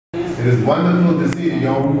It is wonderful to see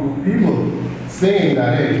young people saying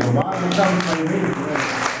that, hey, the Bible comes from me.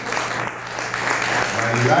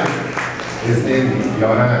 My life is in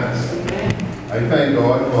your hands. I thank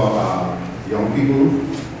God for young people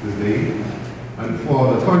today and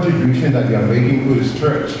for the contribution that they are making to this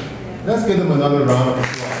church. Let's give them another round of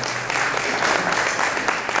applause.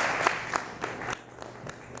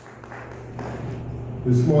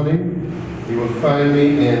 This morning, you will find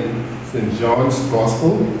me in St. John's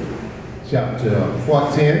Gospel, chapter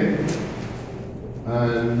 14,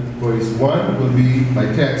 and verse 1 will be my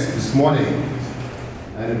text this morning.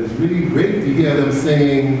 And it is really great to hear them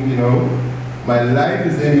saying, you know, my life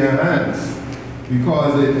is in your hands,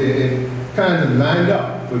 because it kind of lined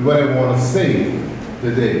up with what I want to say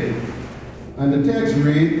today. And the text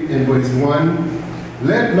reads in verse 1,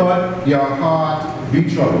 let not your heart be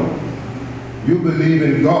troubled. You believe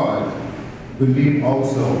in God, believe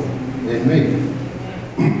also in me.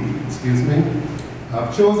 Excuse me.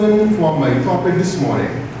 I've chosen for my topic this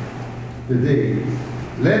morning, today,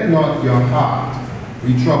 let not your heart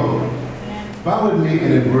be troubled. Bow with me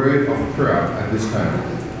in a word of prayer at this time.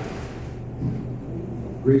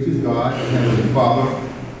 Gracious God, Heavenly Father,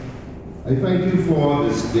 I thank you for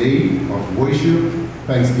this day of worship,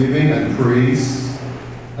 thanksgiving, and praise.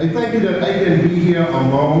 I thank you that I can be here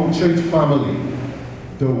among church family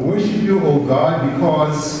to worship you, O God,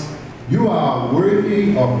 because you are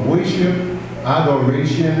worthy of worship,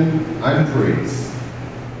 adoration, and praise.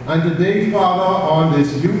 And today, Father, on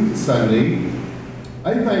this Youth Sunday,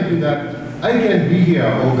 I thank you that I can be here,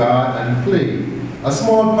 O God, and play a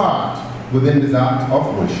small part within this act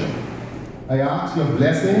of worship. I ask your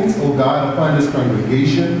blessings, O God, upon this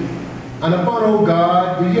congregation, and upon, O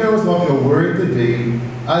God, the hearers of your word today,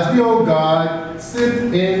 as we, O God,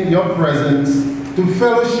 sit in your presence to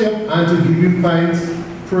fellowship and to give you thanks,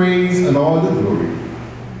 praise, and all the glory.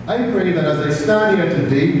 I pray that as I stand here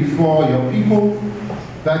today before your people,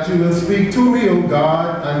 that you will speak to me, O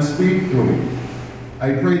God, and speak through me.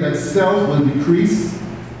 I pray that self will decrease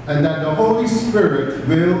and that the Holy Spirit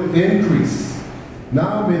will increase.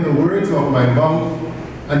 Now may the words of my mouth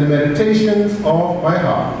and the meditations of my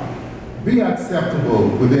heart be acceptable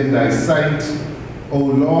within thy sight, O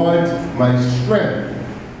Lord, my strength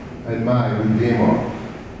and my Redeemer.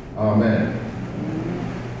 Amen.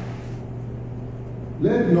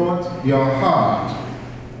 Let not your heart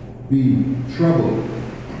be troubled.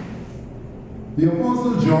 The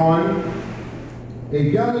Apostle John, a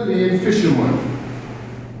Galilean fisherman,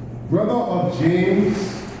 brother of James,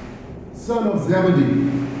 son of Zebedee,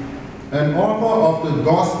 and author of the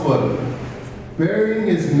Gospel bearing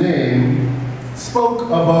his name, spoke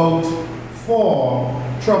about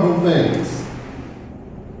 4 troubled things.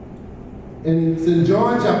 In St.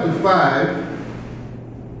 John chapter 5,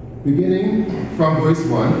 beginning from verse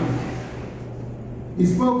 1, he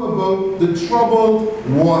spoke about the troubled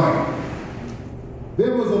water.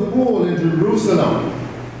 There was a pool in Jerusalem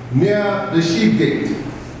near the sheep gate.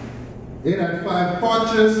 It had 5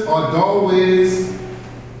 porches or doorways,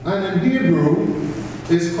 and in Hebrew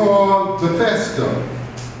is called Bethesda,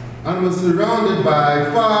 and was surrounded by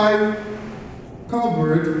 5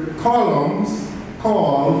 covered columns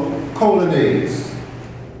called colonnades,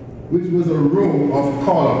 which was a row of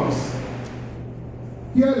columns.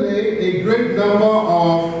 Here lay a great number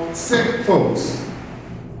of sick folks,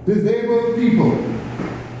 disabled people,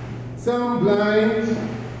 some blind,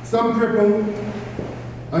 some crippled,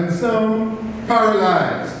 and some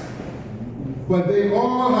paralyzed. But they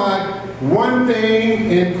all had one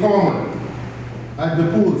thing in common at the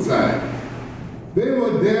poolside. They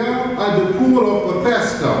were there at the pool of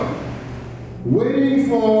Bethesda, waiting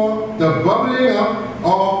for the bubbling up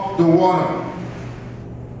of the water.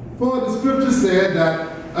 For the scripture said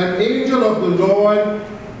that an angel of the Lord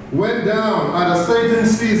went down at a certain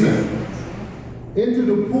season into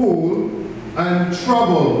the pool and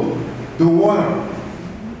troubled the water.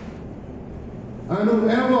 And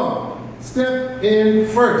whoever stepped in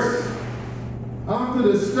first, after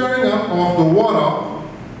the stirring up of the water,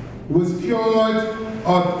 was cured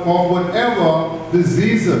of whatever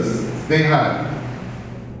diseases they had.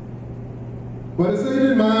 But a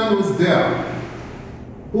certain man was there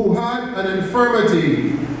who had an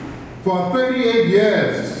infirmity for 38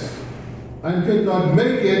 years and could not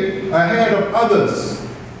make it ahead of others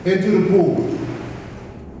into the pool.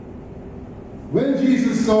 When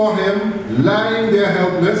Jesus saw him lying there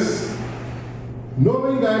helpless,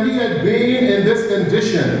 knowing that he had been in this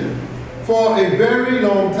condition for a very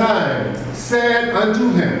long time, said unto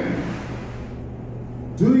him,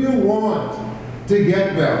 do you want to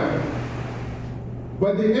get well?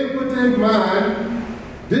 But the impotent man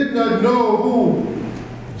did not know who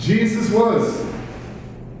Jesus was.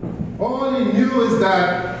 All he knew is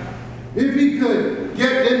that if he could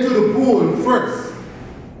get into the pool first,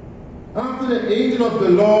 after the angel of the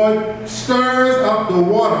Lord stirs up the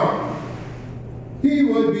water, he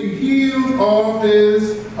would be healed of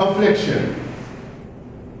his affliction.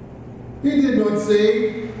 He did not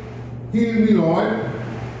say, "Heal me, Lord,"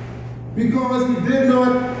 because he did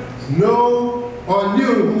not know or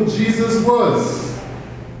knew who Jesus was.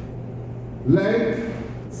 Like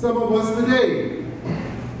some of us today,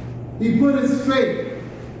 he put his faith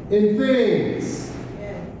in things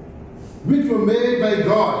which were made by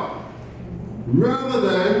God, rather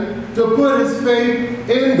than to put his faith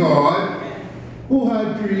in God, who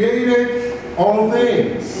had created all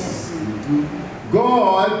things.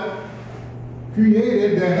 God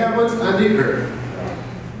created the heavens and the earth,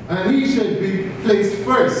 and he should be placed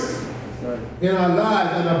first in our lives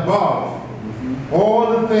and above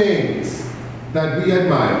all the things that we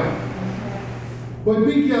admire. But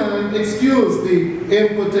we can excuse the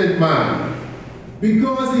impotent man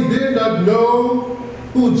because he did not know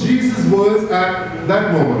who Jesus was at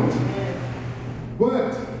that moment.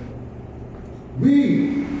 But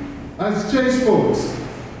we, as church folks,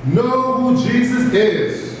 know who Jesus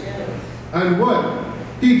is and what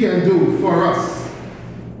he can do for us.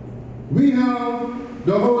 We have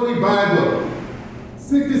the Holy Bible,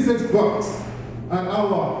 66 books at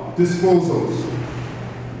our disposals.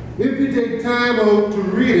 If we take time out to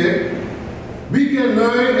read it, we can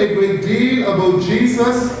learn a great deal about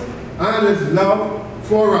Jesus and his love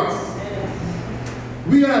for us.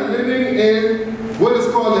 We are living in what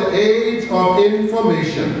is called the age of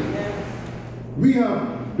information. We have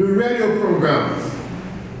the radio programs,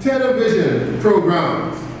 television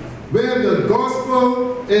programs, where the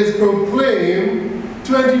gospel is proclaimed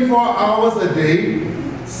 24 hours a day,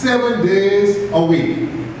 7 days a week.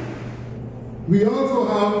 We also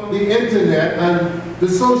have the internet and the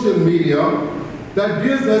social media that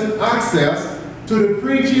gives us access to the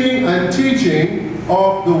preaching and teaching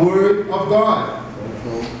of the Word of God.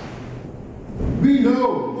 We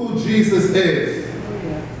know who Jesus is,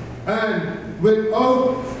 and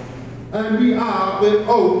we are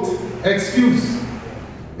without excuse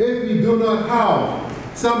if we do not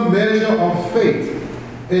have some measure of faith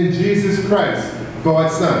in Jesus Christ,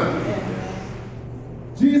 God's Son.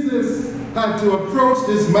 Jesus had to approach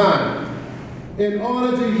this man in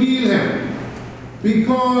order to heal him,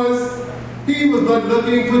 because he was not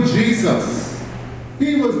looking for Jesus.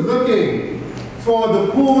 He was looking for the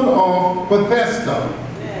pool of Bethesda,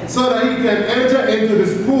 so that he can enter into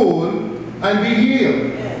this pool and be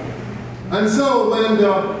healed. And so when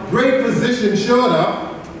the great physician showed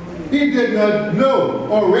up, he did not know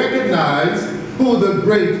or recognize who the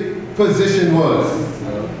great physician was.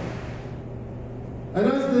 And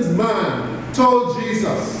as this man told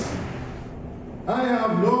Jesus, "I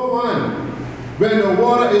have no one when the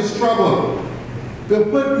water is troubled to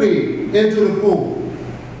put me into the pool,"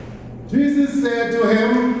 Jesus said to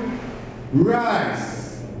him,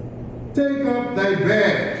 "Rise, take up thy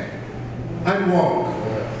bed and walk."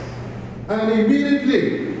 And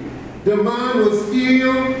immediately the man was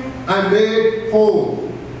healed and made whole.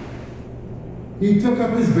 He took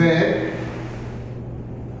up his bed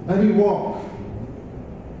and he walked.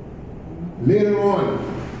 Later on,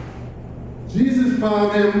 Jesus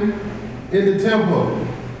found him in the temple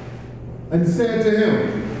and said to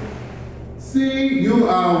him, "See, you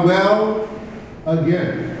are well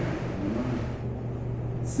again.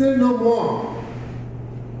 Sin no more,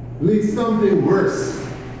 lest something worse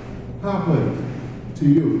happen to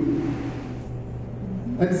you."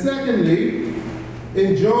 And secondly,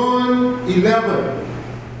 in John 11,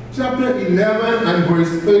 chapter 11 and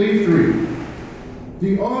verse 33,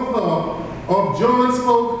 the author of John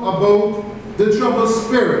spoke about the troubled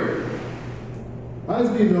spirit. As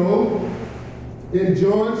we know, in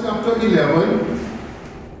John chapter 11,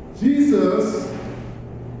 Jesus'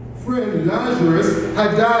 friend Lazarus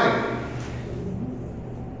had died.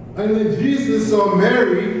 And when Jesus saw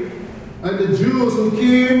Mary and the Jews who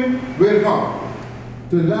came with her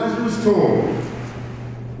to Lazarus' tomb,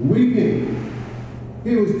 weeping,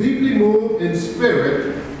 he was deeply moved in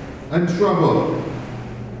spirit and troubled.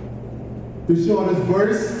 The shortest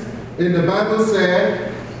verse in the Bible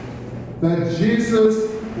said that Jesus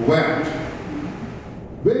wept.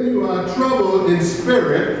 When you are troubled in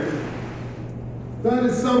spirit, that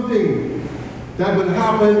is something that will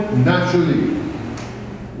happen naturally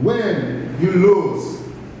when you lose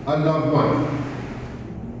a loved one.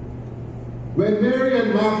 When Mary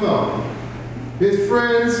and Martha, his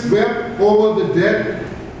friends, wept over the death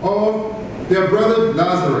of their brother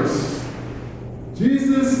Lazarus,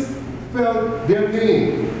 Jesus felt their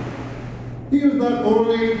pain. He was not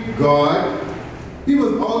only God, he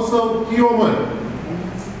was also human.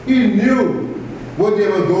 He knew what they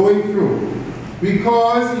were going through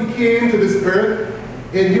because he came to this earth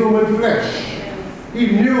in human flesh. He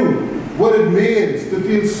knew what it means to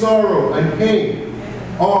feel sorrow and pain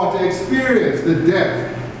or to experience the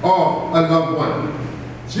death of a loved one.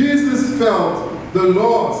 Jesus felt the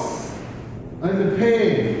loss and the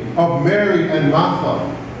pain of Mary and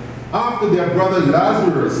Martha after their brother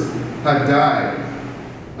Lazarus had died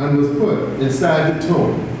and was put inside the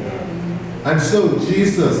tomb. And so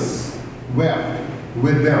Jesus wept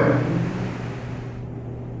with them.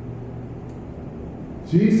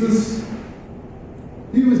 Jesus,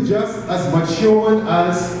 he was just as much human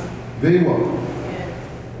as they were.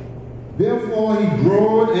 Therefore, he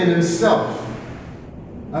groaned in himself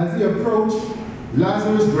as he approached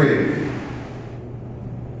Lazarus' grave.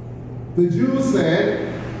 The Jews said,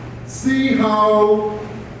 "See how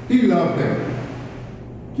he loved him."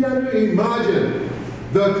 Can you imagine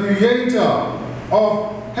the creator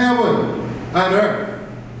of heaven and earth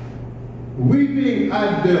weeping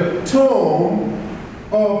at the tomb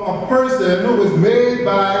of a person who was made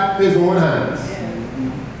by his own hands?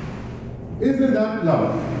 Isn't that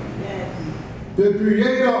love? The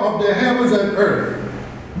creator of the heavens and earth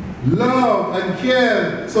loved and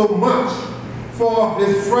cared so much for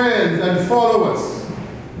his friends and followers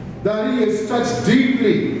that he is touched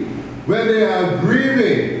deeply when they are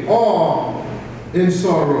grieving or in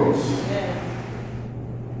sorrows.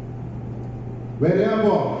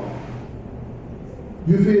 Whenever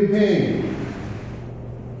you feel pain,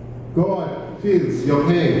 God feels your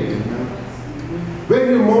pain. When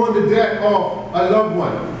you mourn the death of a loved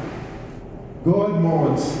one, God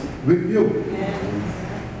mourns with you.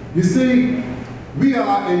 You see, we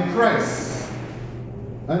are in Christ.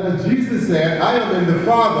 And as Jesus said, I am in the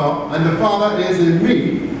Father, and the Father is in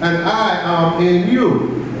me, and I am in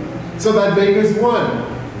you. So that make us one.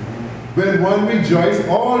 When one rejoices,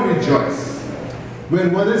 all rejoice.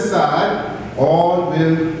 When one is sad, all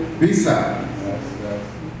will be sad.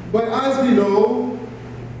 But as we know,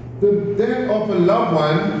 the death of a loved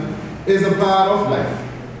one is a part of life.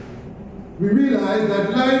 We realize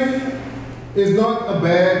that life is not a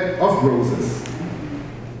bed of roses.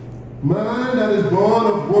 Man that is born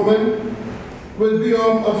of woman will be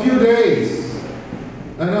of a few days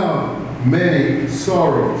and of many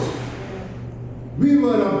sorrows. We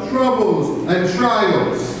will have troubles and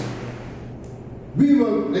trials. We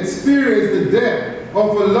will experience the death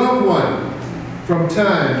of a loved one from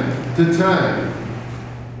time to time.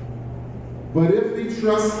 But if we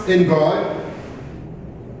trust in God,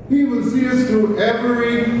 he will see us through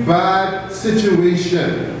every bad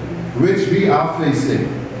situation which we are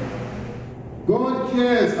facing. God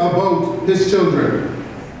cares about his children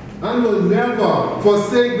and will never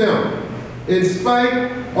forsake them in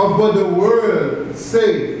spite of what the world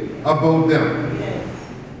says about them.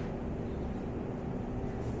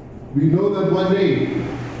 We know that one day,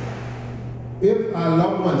 if our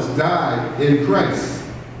loved ones die in Christ,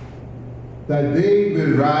 that they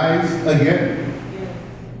will rise again.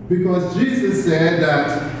 Because Jesus said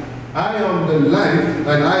that I am the life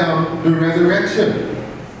and I am the resurrection.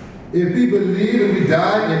 If we believe and we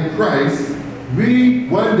die in Christ, we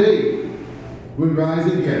one day will rise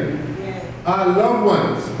again. Our loved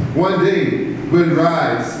ones one day will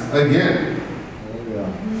rise again.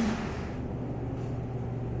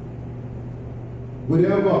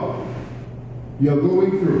 Whatever you're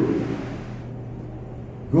going through,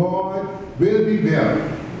 God will be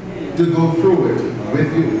there to go through it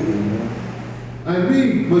with you. And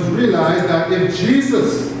we must realize that if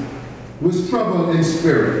Jesus was troubled in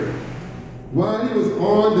spirit while he was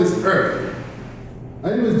on this earth,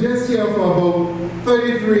 and he was just here for about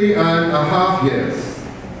 33 and a half years,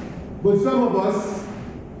 but some of us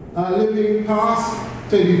are living past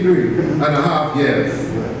 33 and a half years.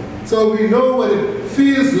 So we know what it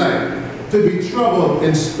feels like to be troubled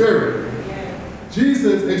in spirit.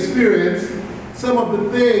 Jesus experienced some of the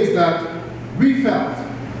things that we felt,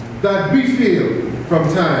 that we feel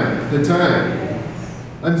from time to time.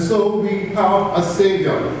 And so we have a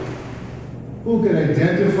Savior who can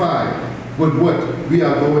identify with what we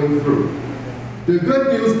are going through. The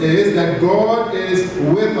good news is that God is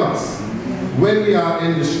with us when we are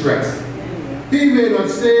in distress. He may not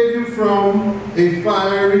save you from a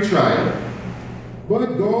fiery trial,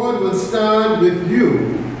 but God will stand with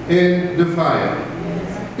you in the fire.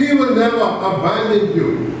 He will never abandon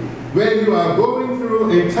you when you are going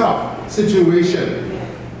through a tough situation.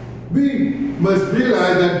 We must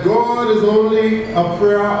realize that God is only a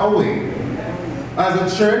prayer away.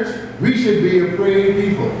 As a church, we should be a praying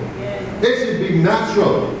people. It should be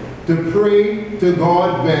natural to to pray to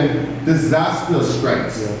God when disaster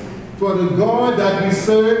strikes. For the God that we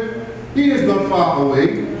serve, He is not far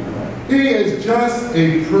away. He is just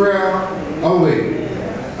a prayer away.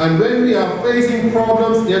 And when we are facing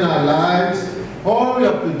problems in our lives, all we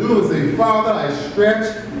have to do is say, Father, I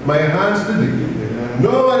stretch my hands to thee.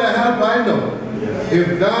 No other help I know.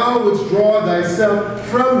 If thou withdraw thyself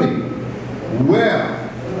from me, where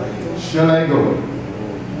shall I go?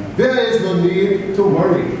 There is no need to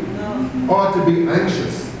worry or to be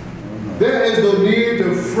anxious. There is no need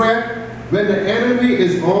to fret when the enemy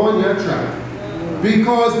is on your track.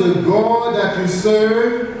 Because the God that you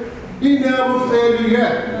serve, He never failed you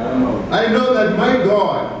yet. I know that my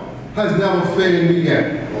God has never failed me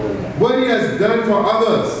yet. What He has done for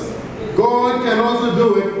others, God can also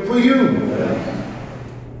do it for you.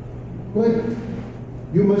 But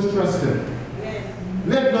you must trust Him.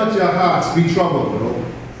 Let not your hearts be troubled.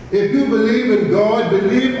 If you believe in God,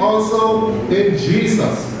 believe also in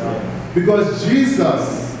Jesus. Because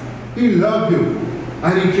Jesus, He loves you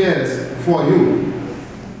and He cares for you.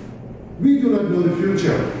 We do not know the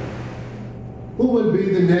future. Who will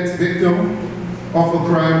be the next victim of a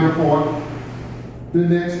crime report, the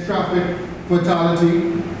next traffic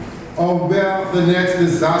fatality, or where the next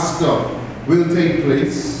disaster will take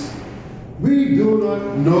place? We do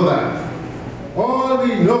not know that. All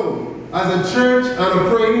we know as a church and a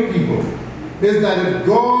praying people is that if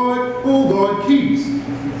God, who God keeps,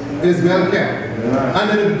 is well kept, and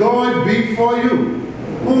that if God be for you,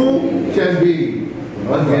 who can be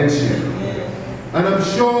against you? And I'm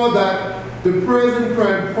sure that the present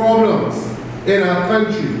crime problems in our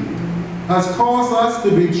country has caused us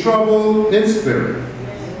to be troubled in spirit.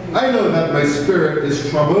 I know that my spirit is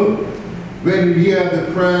troubled when you hear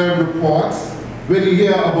the crime reports, when you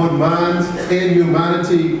hear about man's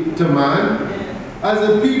inhumanity to man. As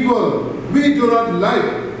a people, we do not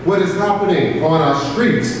like what is happening on our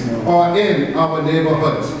streets or in our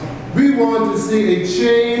neighborhoods. We want to see a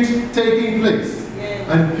change taking place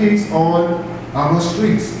and peace on our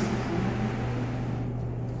streets.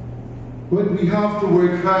 But we have to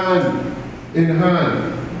work hand in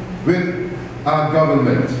hand with our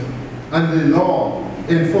government and the law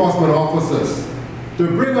enforcement officers to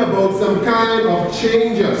bring about some kind of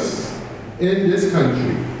changes in this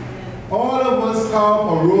country. All of us have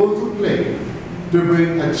a role to play to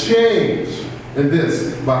bring a change in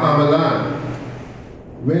this Bahama land.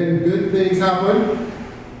 When good things happen,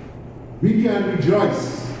 we can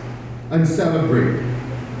rejoice and celebrate.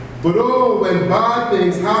 But oh, when bad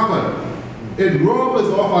things happen, it robs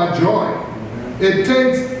us of our joy. It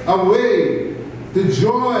takes away the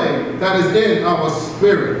joy that is in our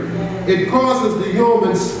spirit. It causes the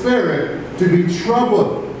human spirit to be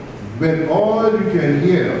troubled when all you can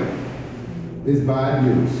hear is bad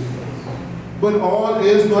news. But all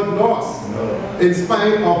is not lost in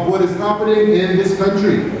spite of what is happening in this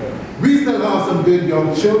country. We still have some good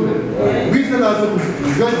young children. We still have some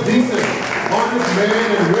good, decent, honest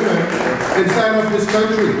men and women inside of this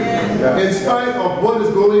country. In spite of what is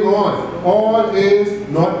going on, all is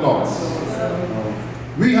not lost.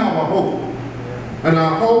 We have a hope. And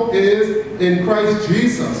our hope is in Christ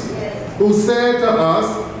Jesus, who said to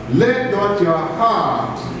us, let not your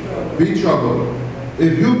heart be troubled.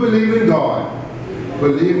 If you believe in God,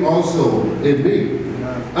 believe also in me.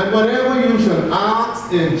 And whatever you shall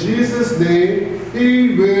ask in Jesus' name,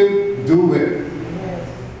 He will do it.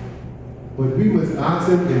 But we must ask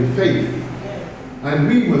Him in faith. And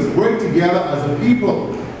we must work together as a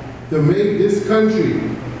people to make this country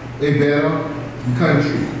a better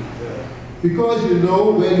country. Because you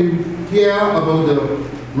know, when you hear about the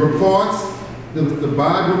reports, the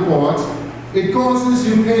bad reports, it causes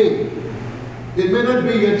you pain. It may not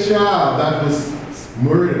be your child that was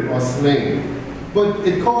murdered or slain, but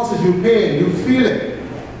it causes you pain. You feel it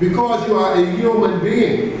because you are a human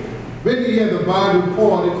being. When you hear the bad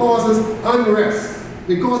report, it causes unrest.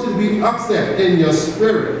 It causes you to be upset in your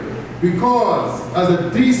spirit because as a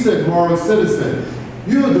decent moral citizen,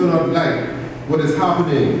 you do not like what is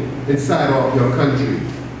happening inside of your country.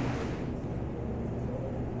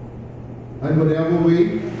 And whatever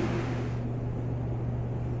way,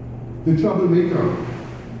 the trouble may come.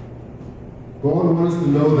 God wants us to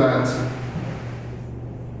know that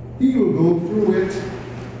He will go through it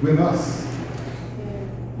with us.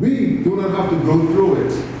 We do not have to go through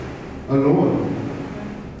it alone.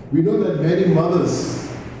 We know that many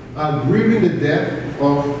mothers are grieving the death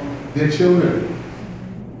of their children.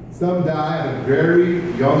 Some die at a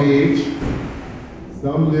very young age.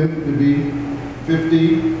 Some live to be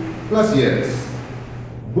 50 plus years.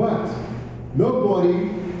 But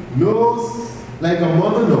nobody knows like a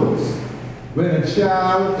mother knows when a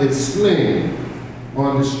child is slain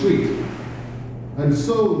on the street. And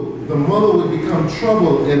so the mother would become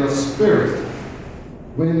troubled in her spirit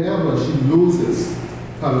whenever she loses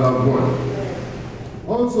her loved one.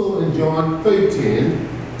 Also in John 13,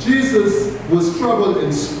 Jesus was troubled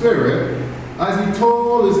in spirit as he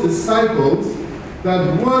told his disciples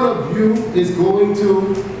that one of you is going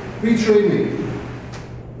to betray me.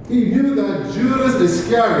 He knew that Judas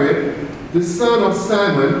Iscariot, the son of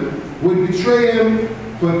Simon, would betray him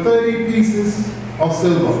for 30 pieces of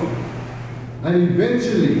silver. And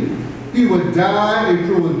eventually, he would die a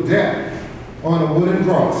cruel death on a wooden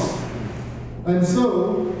cross. And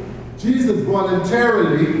so, Jesus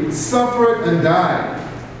voluntarily suffered and died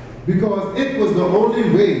because it was the only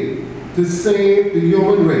way to save the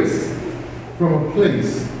human race from a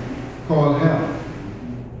place called hell.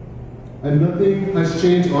 And nothing has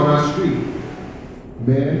changed on our street.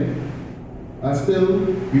 Men are still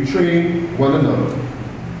betraying one another.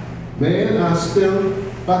 Men are still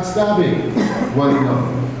backstabbing one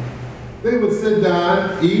another. They would sit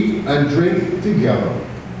down, eat and drink together,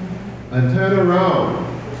 and turn around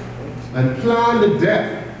and plan the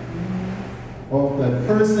death of that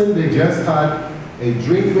person they just had a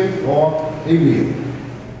drink with or a meal,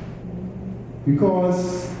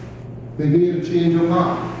 because they need a change of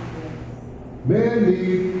heart. Men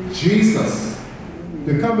need Jesus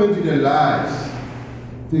to come into their lives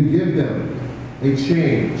to give them a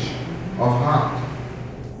change of heart.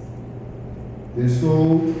 Their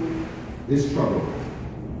soul is troubled,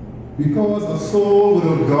 because a soul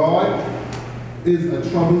without God is a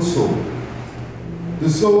troubled soul. The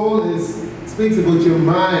soul speaks about your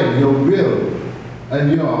mind, your will,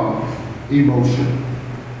 and your emotion.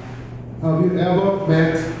 Have you ever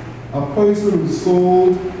met a person whose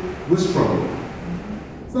soul was troubled?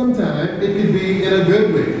 Sometimes it could be in a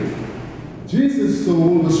good way. Jesus'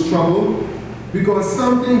 soul was troubled because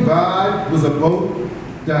something bad was about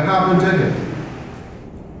to happen to him.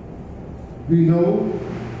 We know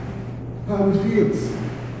how it feels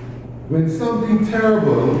when something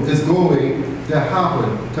terrible is going to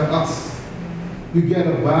happen to us. You get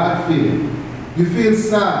a bad feeling. You feel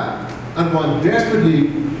sad and want desperately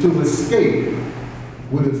to escape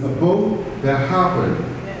what is about to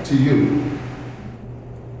happen to you.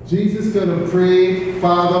 Jesus could have prayed,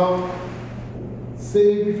 Father,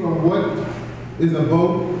 save me from what is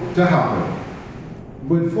about to happen.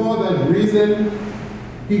 But for that reason,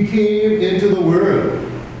 he came into the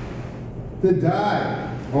world to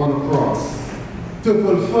die on a cross, to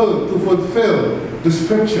fulfill the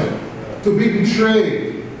scripture, to be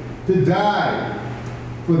betrayed, to die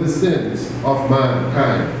for the sins of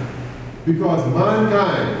mankind. Because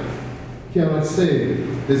mankind cannot save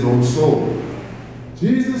his own soul.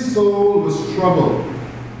 Jesus' soul was troubled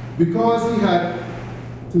because he had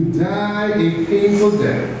to die a painful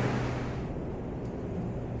death.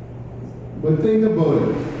 But think about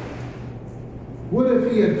it. What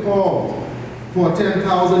if he had called for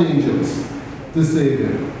 10,000 angels to save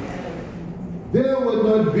him? There would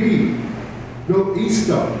not be no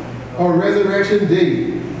Easter or Resurrection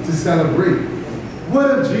Day to celebrate.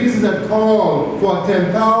 What if Jesus had called for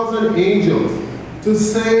 10,000 angels to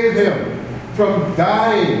save him from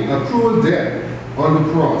dying a cruel death on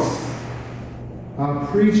the cross? Our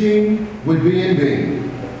preaching would be in vain.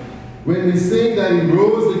 When we sing that he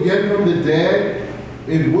rose again from the dead,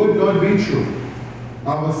 it would not be true.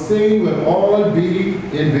 Our singing would all be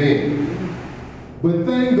in vain. But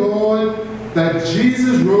thank God that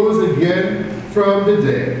Jesus rose again from the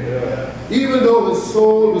dead. Even though his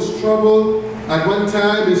soul was troubled at one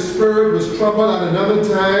time, his spirit was troubled at another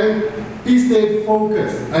time, he stayed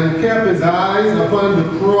focused and kept his eyes upon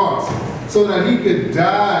the cross so that he could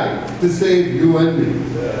die to save you and me.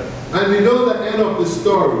 And we know the end of the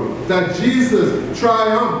story, that Jesus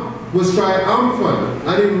was triumphant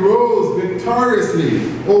and he rose victoriously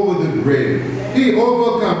over the grave. He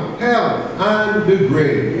overcome hell and the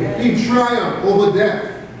grave. He triumphed over death.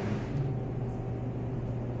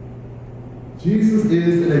 Jesus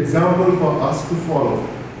is an example for us to follow.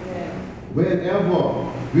 Whenever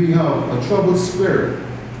we have a troubled spirit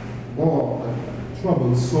or a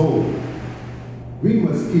troubled soul, we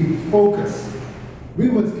must keep focused. We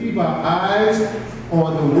must keep our eyes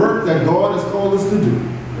on the work that God has called us to do.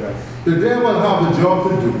 Yes. The devil has a job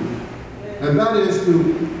to do, and that is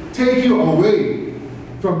to take you away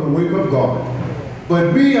from the work of God.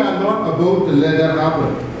 But we are not about to let that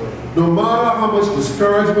happen. No matter how much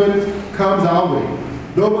discouragement comes our way,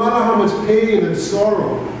 no matter how much pain and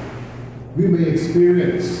sorrow we may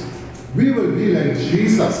experience, we will be like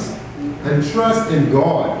Jesus and trust in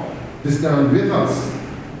God to stand with us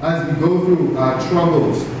as we go through our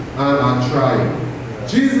troubles and are trying.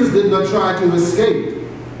 Jesus did not try to escape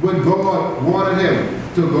what God wanted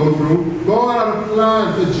him to go through. God had a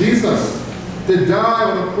plan for Jesus to die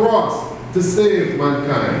on the cross to save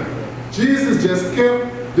mankind. Jesus just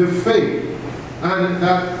kept the faith and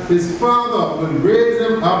that his Father would raise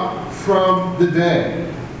him up from the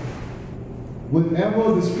dead.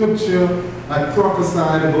 Whatever the scripture had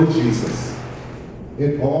prophesied about Jesus,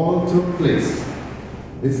 it all took place.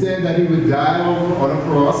 It said that he would die on a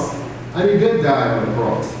cross, and he did die on the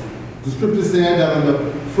cross. The scripture said that on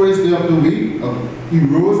the first day of the week, he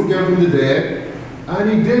rose again from the dead, and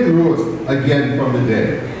he did rise again from the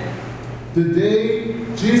dead. Today,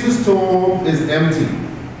 Jesus' tomb is empty,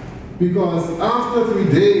 because after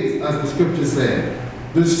 3 days, as the scripture said,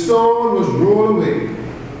 the stone was rolled away,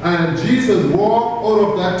 and Jesus walked out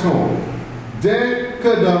of that tomb. Death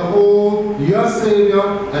could not hold your Savior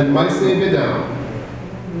and my Savior down.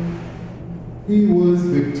 He was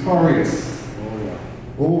victorious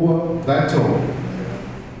over that tomb.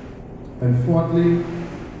 And fourthly,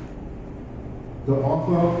 the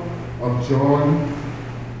author of John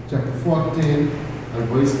chapter 14 and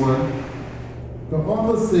verse 1, the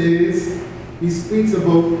author says, he speaks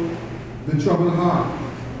about the troubled heart.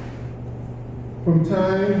 From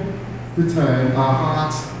time to time, our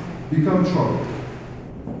hearts become troubled.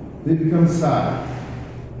 They become sad.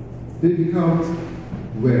 They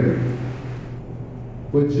become weary.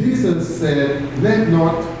 But Jesus said, let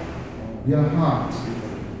not your heart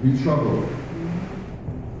be troubled.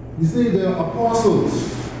 You see, the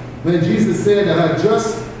apostles, when Jesus said that I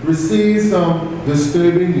just received some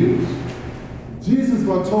disturbing news, Jesus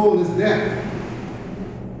foretold his death,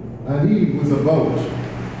 and he was about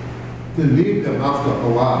to leave them after a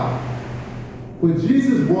while. But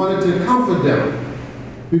Jesus wanted to comfort them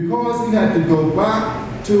because he had to go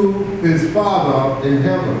back to his Father in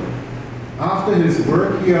heaven after his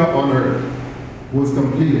work here on earth was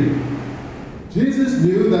completed. Jesus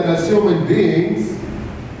knew that as human beings,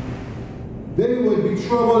 they would be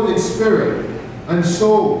troubled in spirit and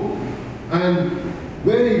soul. And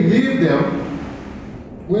when he leave them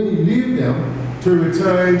to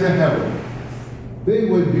return to heaven, they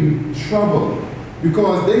would be troubled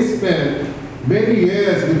because they spent many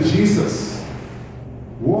years with Jesus,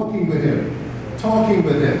 walking with him, talking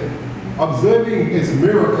with him, observing his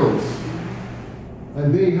miracles,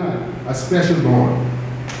 and they had a special bond.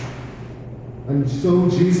 And so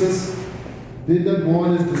Jesus did not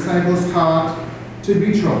want his disciples' heart to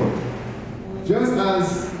be troubled, just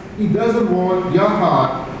as he doesn't want your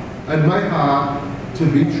heart and my heart to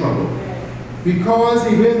be troubled, because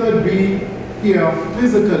he may not be here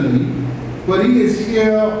physically, but he is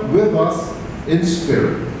here with us in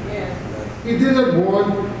spirit. Yes. He didn't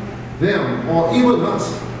want them or even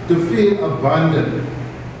us to feel abandoned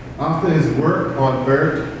after his work on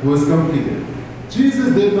earth was completed.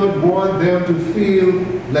 Jesus did not want them to feel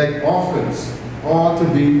like orphans or to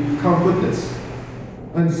be comfortless.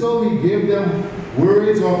 And so he gave them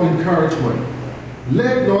words of encouragement.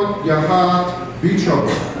 Let not your heart be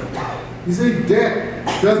troubled. He said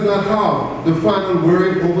death does not have the final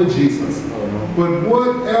word over Jesus. But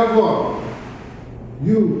whatever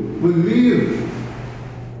you believe,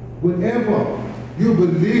 whatever you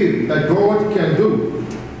believe that God can do,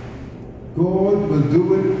 God will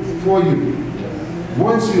do it for you.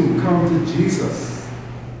 Once you come to Jesus,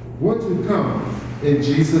 once you come in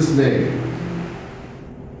Jesus' name.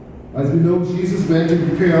 As we know, Jesus went to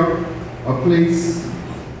prepare a place,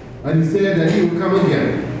 and he said that he will come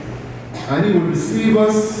again, and he will receive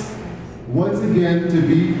us once again to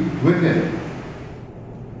be with him.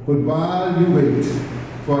 But while you wait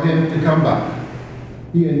for him to come back,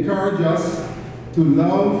 he encouraged us to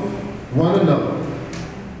love one another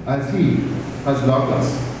as he has loved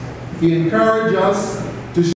us. He encouraged us